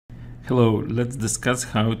Hello, let's discuss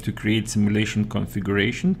how to create simulation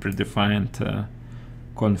configuration, predefined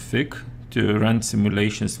config to run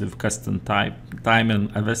simulations with custom time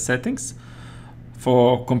and other settings.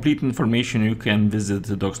 For complete information, you can visit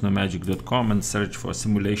docsnomagic.com and search for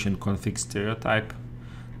simulation config stereotype.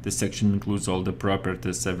 This section includes all the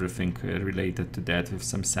properties, everything related to that with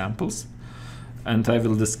some samples. And I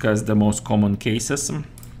will discuss the most common cases.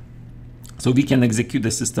 So we can execute the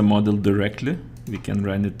system model directly. We can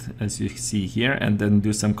run it as you see here and then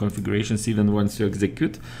do some configurations even once you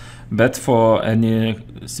execute. But for any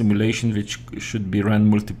simulation which should be run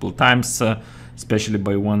multiple times, especially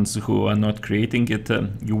by ones who are not creating it,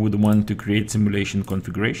 you would want to create simulation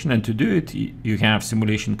configuration. And to do it, you have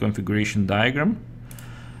simulation configuration diagram.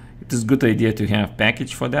 It is a good idea to have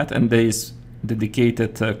package for that, and there is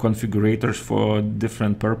dedicated configurators for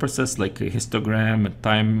different purposes like a histogram, a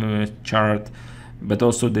time chart, but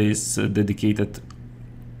also there is a dedicated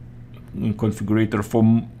configurator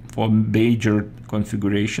for major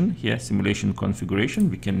configuration. Here, simulation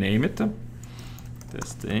configuration, we can name it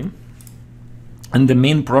testing. And the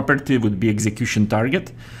main property would be execution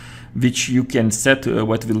target, which you can set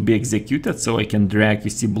what will be executed. So I can drag,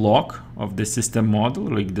 you see, block of the system model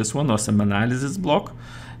like this one, or some analysis block.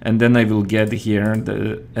 And then I will get here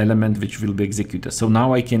the element which will be executed. So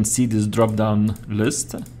now I can see this drop-down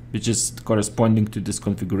list, which is corresponding to this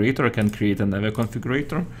configurator. I can create another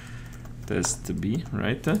configurator, test B,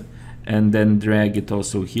 right? And then drag it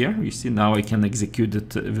also here. You see, now I can execute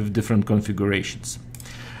it with different configurations.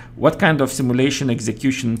 What kind of simulation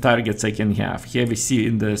execution targets I can have? Here we see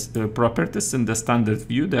in the properties, in the standard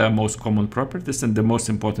view, there are most common properties and the most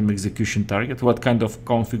important execution target. What kind of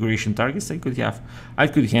configuration targets I could have? I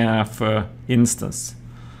could have instance.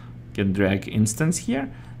 Can drag instance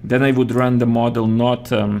here. Then I would run the model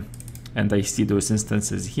not, and I see those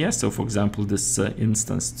instances here. So for example, this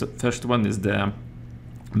instance, the first one is the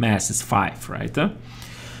mass is 5, right?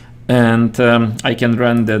 And I can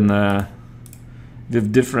run then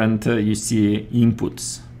with different, you see,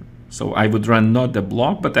 inputs. So I would run not the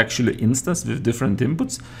block, but actually instance with different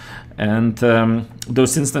inputs. And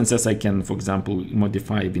those instances I can, for example,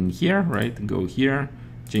 modify in here, right? Go here,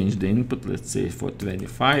 change the input, let's say for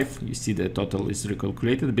 25. You see the total is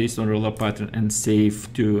recalculated based on rollup pattern, and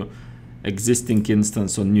save to existing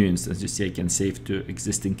instance or new instance. You see I can save to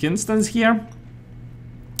existing instance here.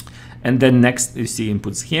 And then next, you see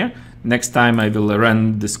inputs here. Next time I will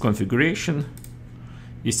run this configuration.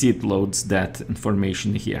 You see it loads that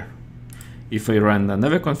information here. If I run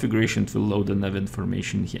another configuration, it will load another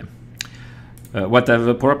information here. What are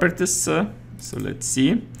the properties? So let's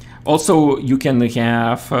see. Also, you can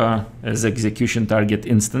have as execution target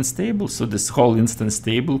instance table. So this whole instance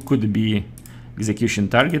table could be execution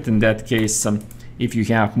target. In that case, if you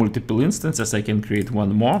have multiple instances, I can create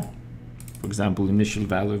one more. For example, initial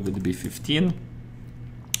value would be 15.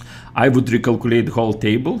 I would recalculate the whole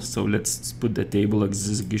table. So let's put the table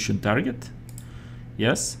execution target.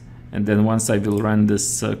 Yes. And then once I will run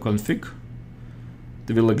this config,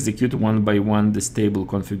 it will execute one by one this table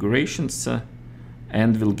configurations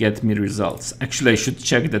and will get me results. Actually, I should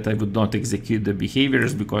check that I would not execute the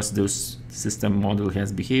behaviors because this system model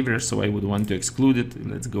has behaviors. So I would want to exclude it.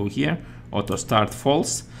 Let's go here. Auto start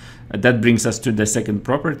false. That brings us to the second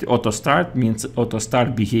property. Auto start means auto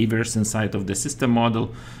start behaviors inside of the system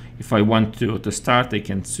model. If I want to auto start, I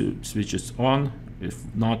can switch it on, if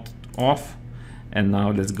not off. And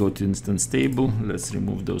now let's go to instance table. Let's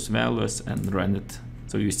remove those values and run it.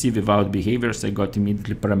 So you see without behaviors, I got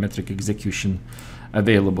immediately parametric execution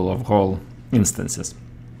available of whole instances.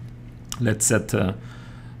 Let's set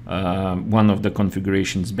one of the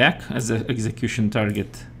configurations back as an execution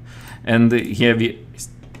target. And here we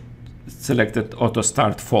selected auto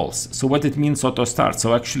start false. So what it means auto start?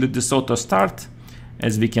 So actually this auto start,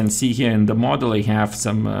 as we can see here in the model, I have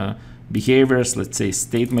some behaviors, let's say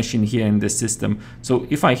state machine here in the system. So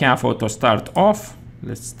if I have auto start off,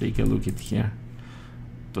 let's take a look at here,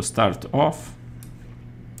 auto start off,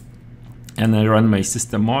 and I run my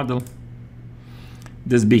system model,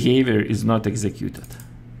 this behavior is not executed.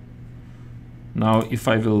 Now if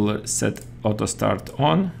I will set auto start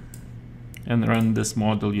on and run this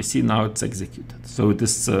model, you see now it's executed. So it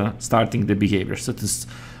is starting the behavior. So it is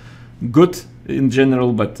good in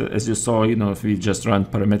general, but as you saw, you know, if we just run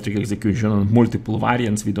parametric execution on multiple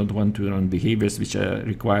variants, we don't want to run behaviors which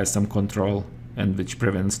require some control and which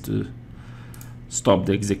prevents to stop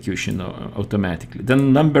the execution automatically.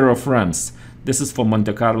 Then number of runs. This is for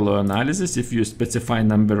Monte Carlo analysis. If you specify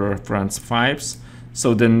number of runs 5s,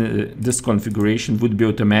 so then this configuration would be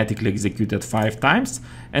automatically executed 5 times.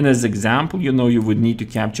 And as example, you know, you would need to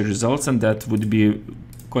capture results, and that would be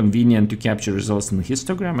convenient to capture results in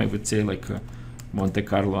histogram, I would say like Monte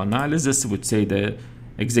Carlo analysis. Would say the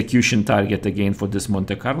execution target again for this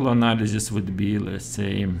Monte Carlo analysis would be, let's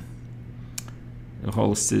say, the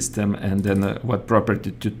whole system, and then what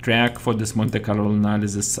property to track for this Monte Carlo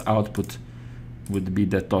analysis output would be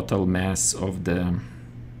the total mass of the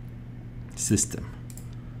system.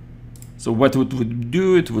 So what it would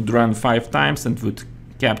do, it would run 5 times and would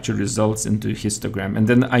capture results into histogram, and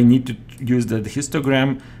then I need to use the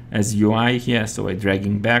histogram as UI here, so I'm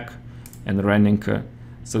dragging back and running.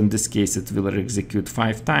 So in this case it will execute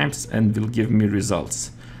 5 times and will give me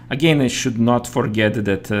results. Again, I should not forget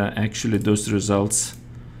that actually those results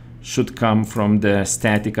should come from the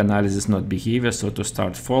static analysis, not behavior, so to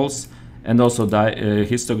start false. And also the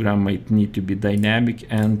histogram might need to be dynamic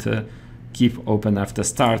and keep open after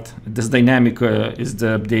start. This dynamic is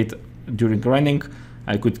the update during running.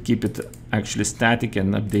 I could keep it actually static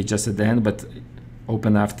and update just at the end, but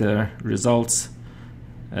open after results,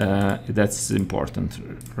 that's important.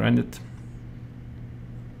 Run it.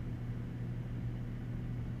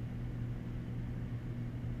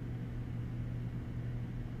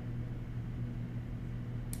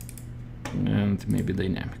 And maybe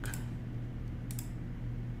dynamic.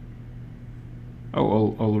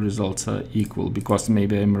 Oh, all results are equal because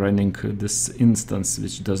maybe I'm running this instance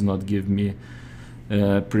which does not give me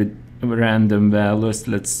random values.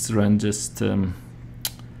 Let's run just the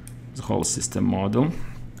whole system model.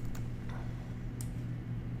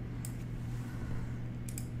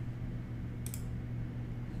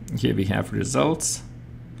 Here we have results,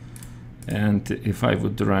 and if I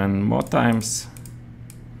would run more times,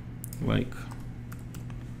 like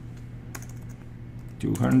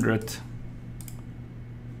 200,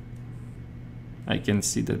 I can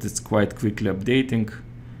see that it's quite quickly updating.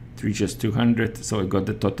 It reaches 200, so I got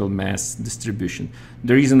the total mass distribution.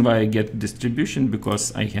 The reason why I get distribution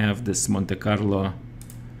because I have this Monte Carlo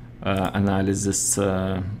analysis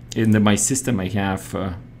in my system. I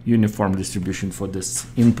have uniform distribution for this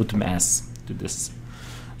input mass to this.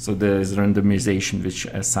 So there is randomization which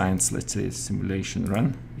assigns, let's say, simulation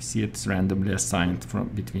run. You see it's randomly assigned from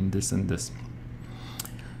between this and this.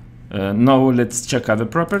 Now let's check other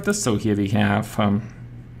properties. So here we have,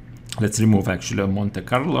 let's remove actually Monte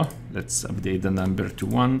Carlo. Let's update the number to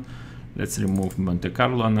 1. Let's remove Monte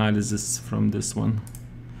Carlo analysis from this one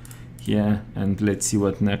here, and let's see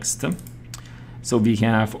what next. So we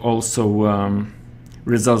have also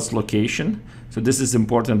results location. So this is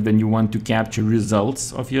important when you want to capture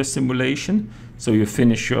results of your simulation. So you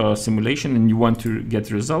finish your simulation and you want to get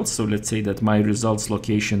results. So let's say that my results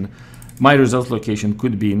location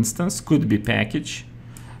could be instance, could be package.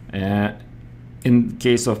 In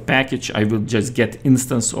case of package, I will just get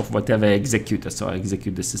instance of whatever I executed. So I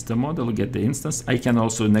execute the system model, get the instance. I can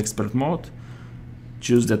also in expert mode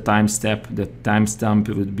choose the timestamp. The timestamp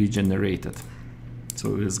would be generated. So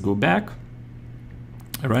let's go back,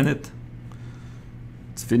 run it.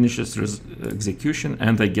 It finishes execution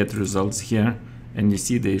and I get results here, and you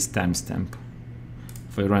see there is timestamp.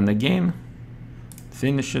 If I run again,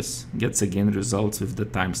 finishes, gets again results with the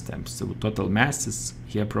timestamp. So total mass is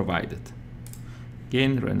here provided.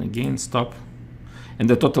 Again, run again, stop. And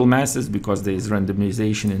the total mass is because there is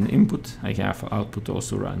randomization in input. I have output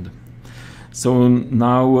also random. So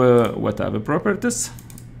now what are the properties?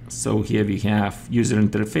 So here we have user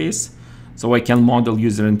interface. So I can model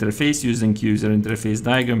user interface using user interface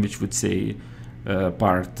diagram, which would say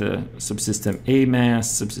part subsystem A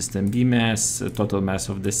mass, subsystem B mass, total mass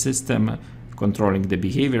of the system, controlling the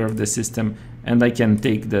behavior of the system. And I can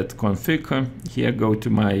take that config here, go to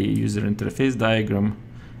my user interface diagram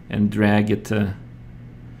and drag it,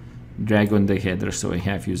 drag on the header. So I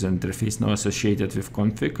have user interface now associated with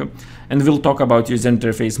config. And we'll talk about user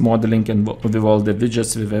interface modeling and with all the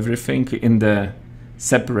widgets, with everything in the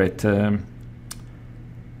separate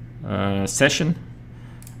session.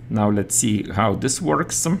 Now let's see how this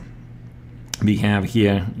works. We have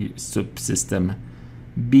here subsystem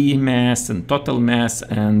B mass and total mass,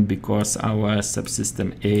 and because our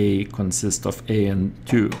subsystem A consists of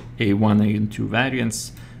A1 and 2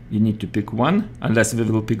 variants, you need to pick one, unless we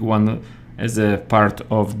will pick one as a part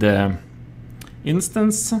of the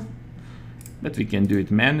instance. But we can do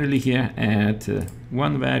it manually here. Add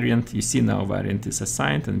one variant. You see now variant is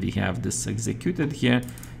assigned and we have this executed here.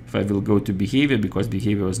 If I will go to behavior, because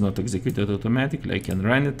behavior was not executed automatically, I can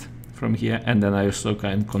run it from here, and then I also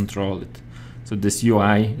can control it. So this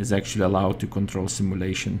UI is actually allowed to control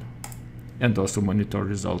simulation and also monitor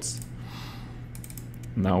results.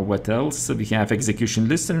 Now what else? We have execution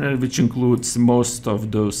listener, which includes most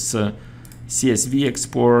of those CSV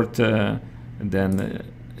export, then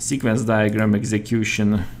sequence diagram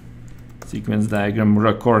execution, sequence diagram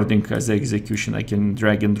recording as execution. I can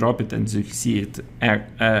drag and drop it, and you see it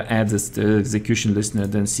adds the execution listener,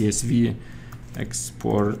 then CSV,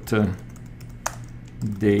 export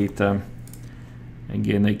data.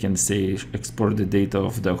 Again, I can say export the data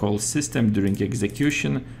of the whole system during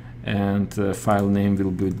execution, and file name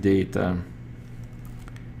will be data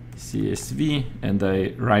CSV, and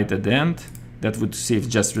I write at the end. That would save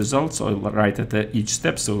just results. So I'll write at each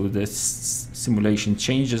step, so the simulation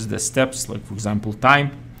changes the steps, like for example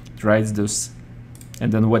time, it writes those,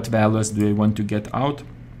 and then what values do I want to get out.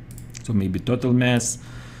 So maybe total mass,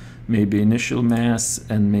 maybe initial mass,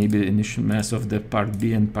 and maybe initial mass of the part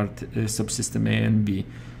B and part subsystem A and B.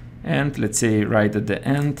 And let's say right at the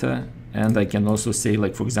end, and I can also say,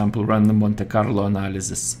 like for example, run the Monte Carlo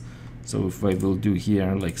analysis. So if I will do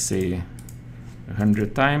here, like say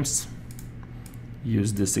 100 times,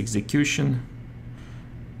 use this execution,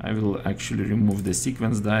 I will actually remove the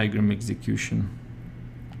sequence diagram execution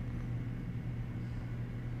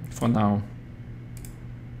for now,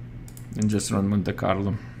 and just run Monte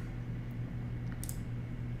Carlo.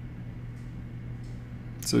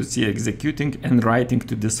 So see, executing and writing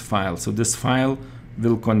to this file. So this file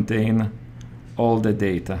will contain all the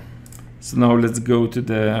data. So now let's go to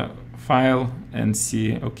the file and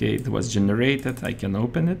see, okay, it was generated. I can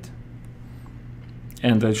open it,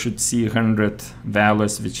 and I should see 100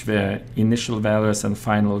 values, which were initial values and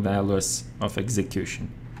final values of execution.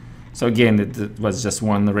 So again, it was just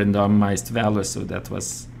one randomized value, so that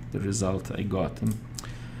was the result I got.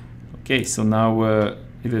 Okay, so now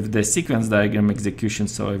with the sequence diagram execution,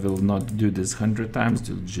 so I will not do this 100 times,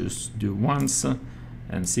 I'll just do once,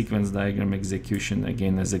 and sequence diagram execution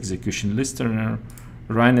again as execution listener,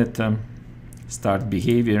 run it, start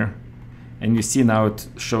behavior, and you see now it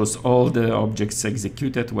shows all the objects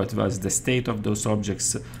executed, what was the state of those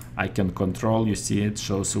objects. I can control, you see it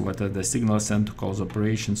shows what are the signals sent to calls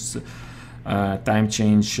operations, time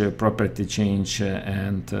change, property change,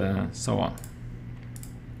 and so on.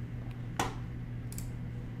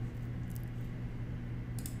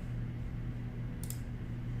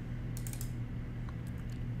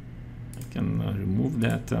 I can remove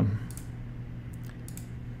that.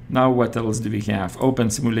 Now what else do we have? Open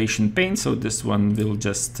simulation pane. So this one will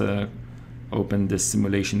just open this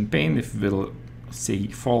simulation pane. If we'll say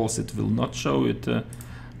false, it will not show it.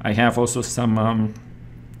 I have also some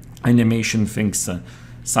animation things.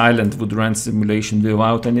 Silent would run simulation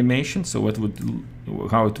without animation. So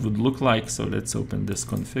how it would look like. So let's open this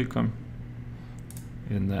config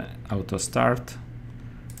in auto start,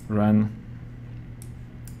 run.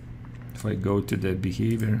 If I go to the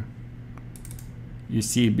behavior, you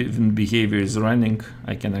see even behavior is running.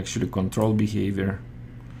 I can actually control behavior.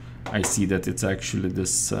 I see that it's actually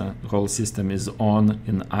this whole system is on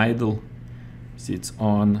in idle. See, it's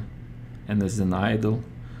on and is in idle,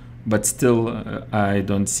 but still I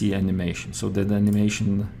don't see animation. So that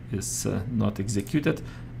animation is not executed.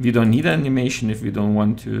 We don't need animation if we don't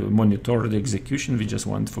want to monitor the execution. We just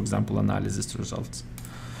want, for example, analysis results.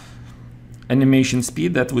 Animation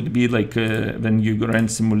speed, that would be like when you run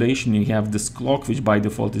simulation, you have this clock, which by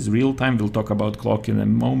default is real time. We'll talk about clock in a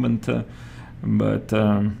moment, but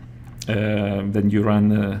when you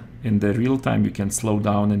run in the real time, you can slow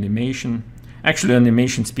down animation. Actually,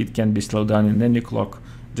 animation speed can be slowed down in any clock,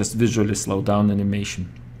 just visually slow down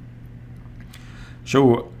animation.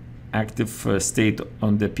 Show active state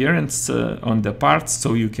on the appearance on the parts,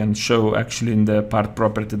 so you can show actually in the part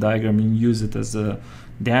property diagram and use it as a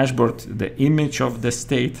dashboard, the image of the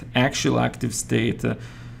state, actual active state.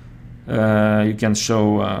 You can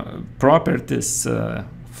show properties,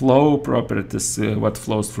 flow properties, what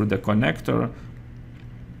flows through the connector,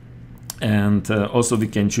 and also we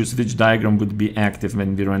can choose which diagram would be active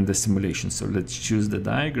when we run the simulation. So let's choose the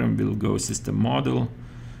diagram. We'll go system model,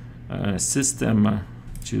 system,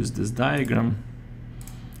 choose this diagram.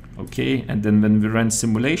 Okay, and then when we run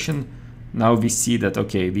simulation, now we see that,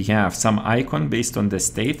 okay, we have some icon based on the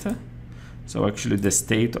state. So actually the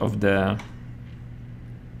state of the,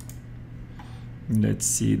 let's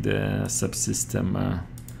see, the subsystem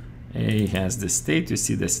A has the state. You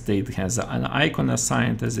see the state has an icon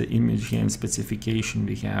assigned as an image here in specification.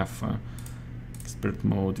 We have expert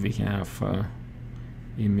mode, we have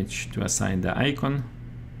image to assign the icon.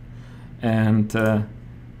 And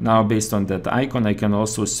now based on that icon, I can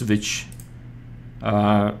also switch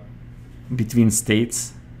between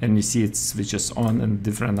states, and you see it switches on and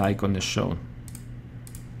different icon is shown.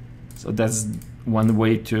 So that's one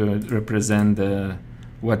way to represent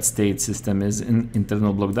what state system is in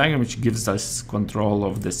internal block diagram, which gives us control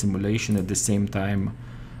of the simulation. At the same time,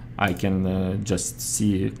 I can just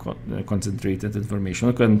see concentrated information.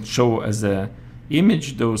 I can show as a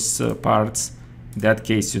image those parts. In that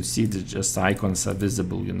case, you see that just icons are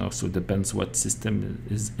visible, you know, so it depends what system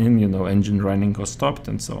is in, you know, engine running or stopped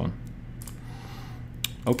and so on.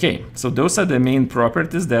 Okay, so those are the main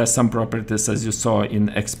properties. There are some properties, as you saw, in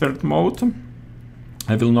expert mode.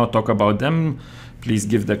 I will not talk about them. Please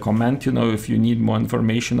give the comment, you know, if you need more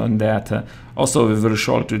information on that. Also, we will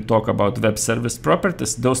shortly talk about web service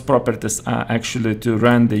properties. Those properties are actually to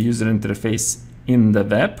run the user interface in the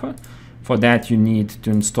web. For that, you need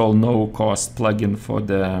to install no-cost plugin for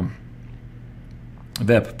the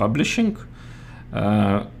web publishing.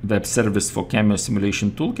 Web service for Cameo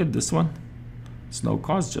Simulation Toolkit, this one. It's no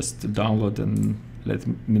cost, just to download and let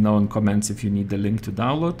me know in comments if you need the link to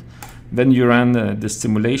download. When you run this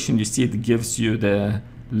simulation, you see it gives you the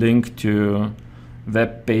link to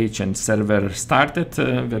web page and server started,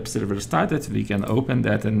 web server started. We can open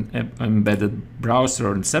that in embedded browser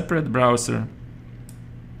or in separate browser.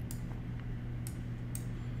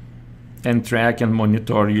 And track and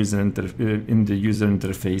monitor in the user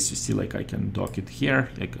interface. You see, like I can dock it here,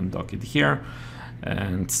 I can dock it here,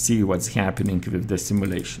 and see what's happening with the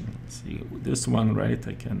simulation. See this one, right?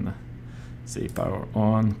 I can say power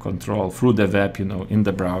on, control through the web, you know, in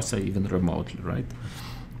the browser, even remotely, right?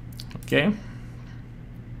 Okay.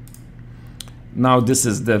 Now this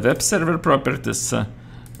is the web server properties,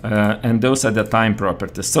 and those are the time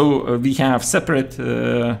properties. So we have separate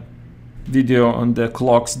video on the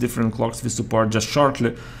clocks, different clocks we support just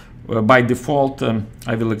shortly. By default,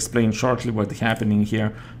 I will explain shortly what's happening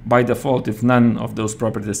here. By default, if none of those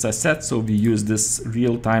properties are set, so we use this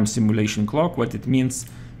real-time simulation clock. What it means,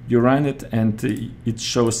 you run it and it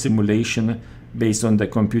shows simulation based on the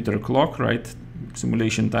computer clock, right?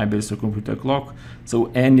 Simulation time based on computer clock.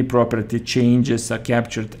 So any property changes are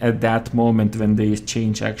captured at that moment when they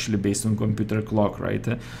change actually based on computer clock, right?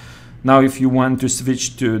 Now, if you want to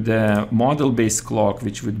switch to the model-based clock,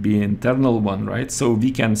 which would be internal one, right? So we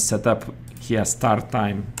can set up here start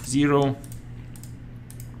time 0,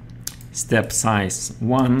 step size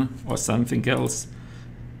 1 or something else,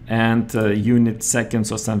 and unit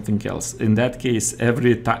seconds or something else. In that case,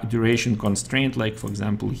 every duration constraint, like for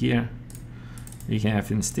example here, we have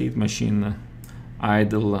in state machine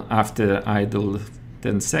idle, after idle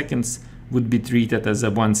 10 seconds, would be treated as a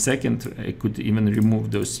 1 second. I could even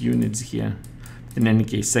remove those units here. In any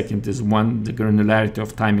case, second is 1. The granularity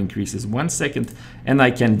of time increases 1 second, and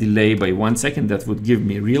I can delay by 1 second. That would give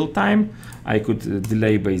me real time. I could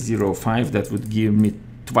delay by 0.5. That would give me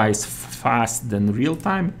twice fast than real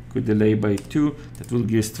time. Could delay by 2. That will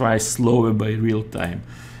give twice slower by real time.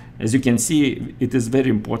 As you can see, it is very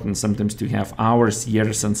important sometimes to have hours,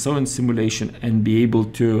 years, and so on simulation and be able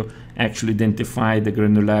to actually identify the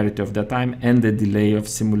granularity of the time and the delay of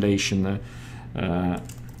simulation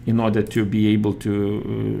in order to be able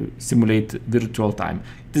to simulate virtual time.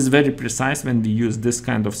 It is very precise when we use this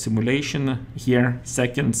kind of simulation here,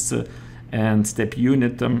 seconds and step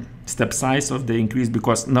unit, step size of the increase,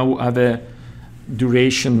 because no other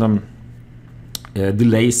duration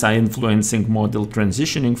delays are influencing model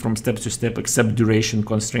transitioning from step to step except duration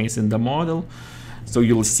constraints in the model. So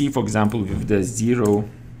you'll see, for example, with the 0,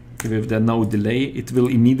 with the no delay, it will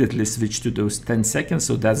immediately switch to those 10 seconds.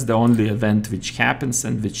 So that's the only event which happens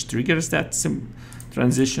and which triggers that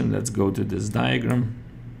transition. Let's go to this diagram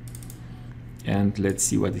and let's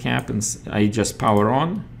see what happens. I just power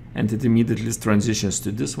on and it immediately transitions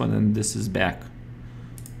to this one, and this is back.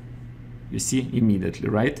 You see immediately,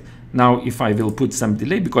 right? Now, if I will put some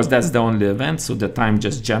delay, because that's the only event, so the time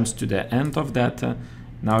just jumps to the end of that.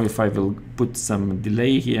 Now, if I will put some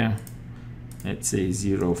delay here, let's say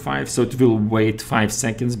 0.5, so it will wait 5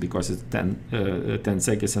 seconds because it's 10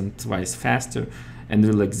 seconds and twice faster, and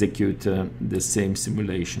will execute the same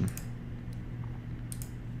simulation.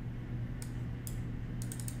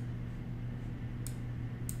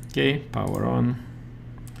 Okay, power on.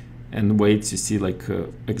 And waits, you see, like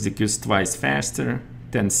executes twice faster,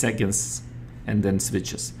 10 seconds, and then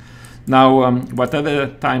switches. Now, what other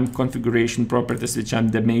time configuration properties, which are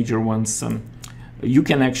the major ones, you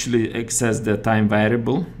can actually access the time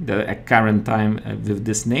variable, the current time with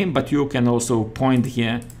this name, but you can also point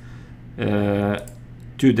here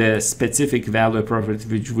to the specific value property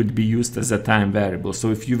which would be used as a time variable.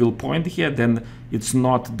 So if you will point here, then it's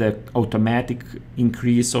not the automatic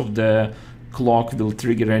increase of the clock will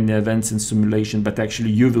trigger any events in simulation, but actually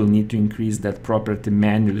you will need to increase that property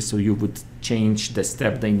manually, so you would change the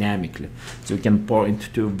step dynamically. So you can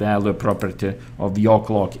point to value property of your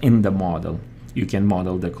clock in the model. You can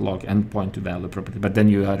model the clock and point to value property, but then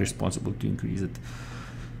you are responsible to increase it.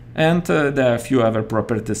 And there are a few other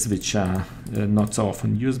properties which are not so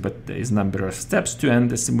often used, but there is number of steps to end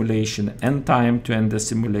the simulation, end time to end the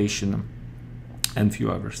simulation, and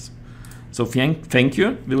few others. So thank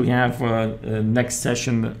you. We'll have a next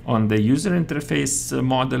session on the user interface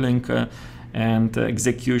modeling and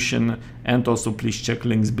execution, and also please check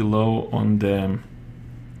links below on the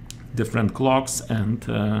different clocks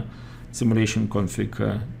and simulation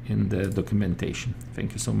config in the documentation.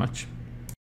 Thank you so much.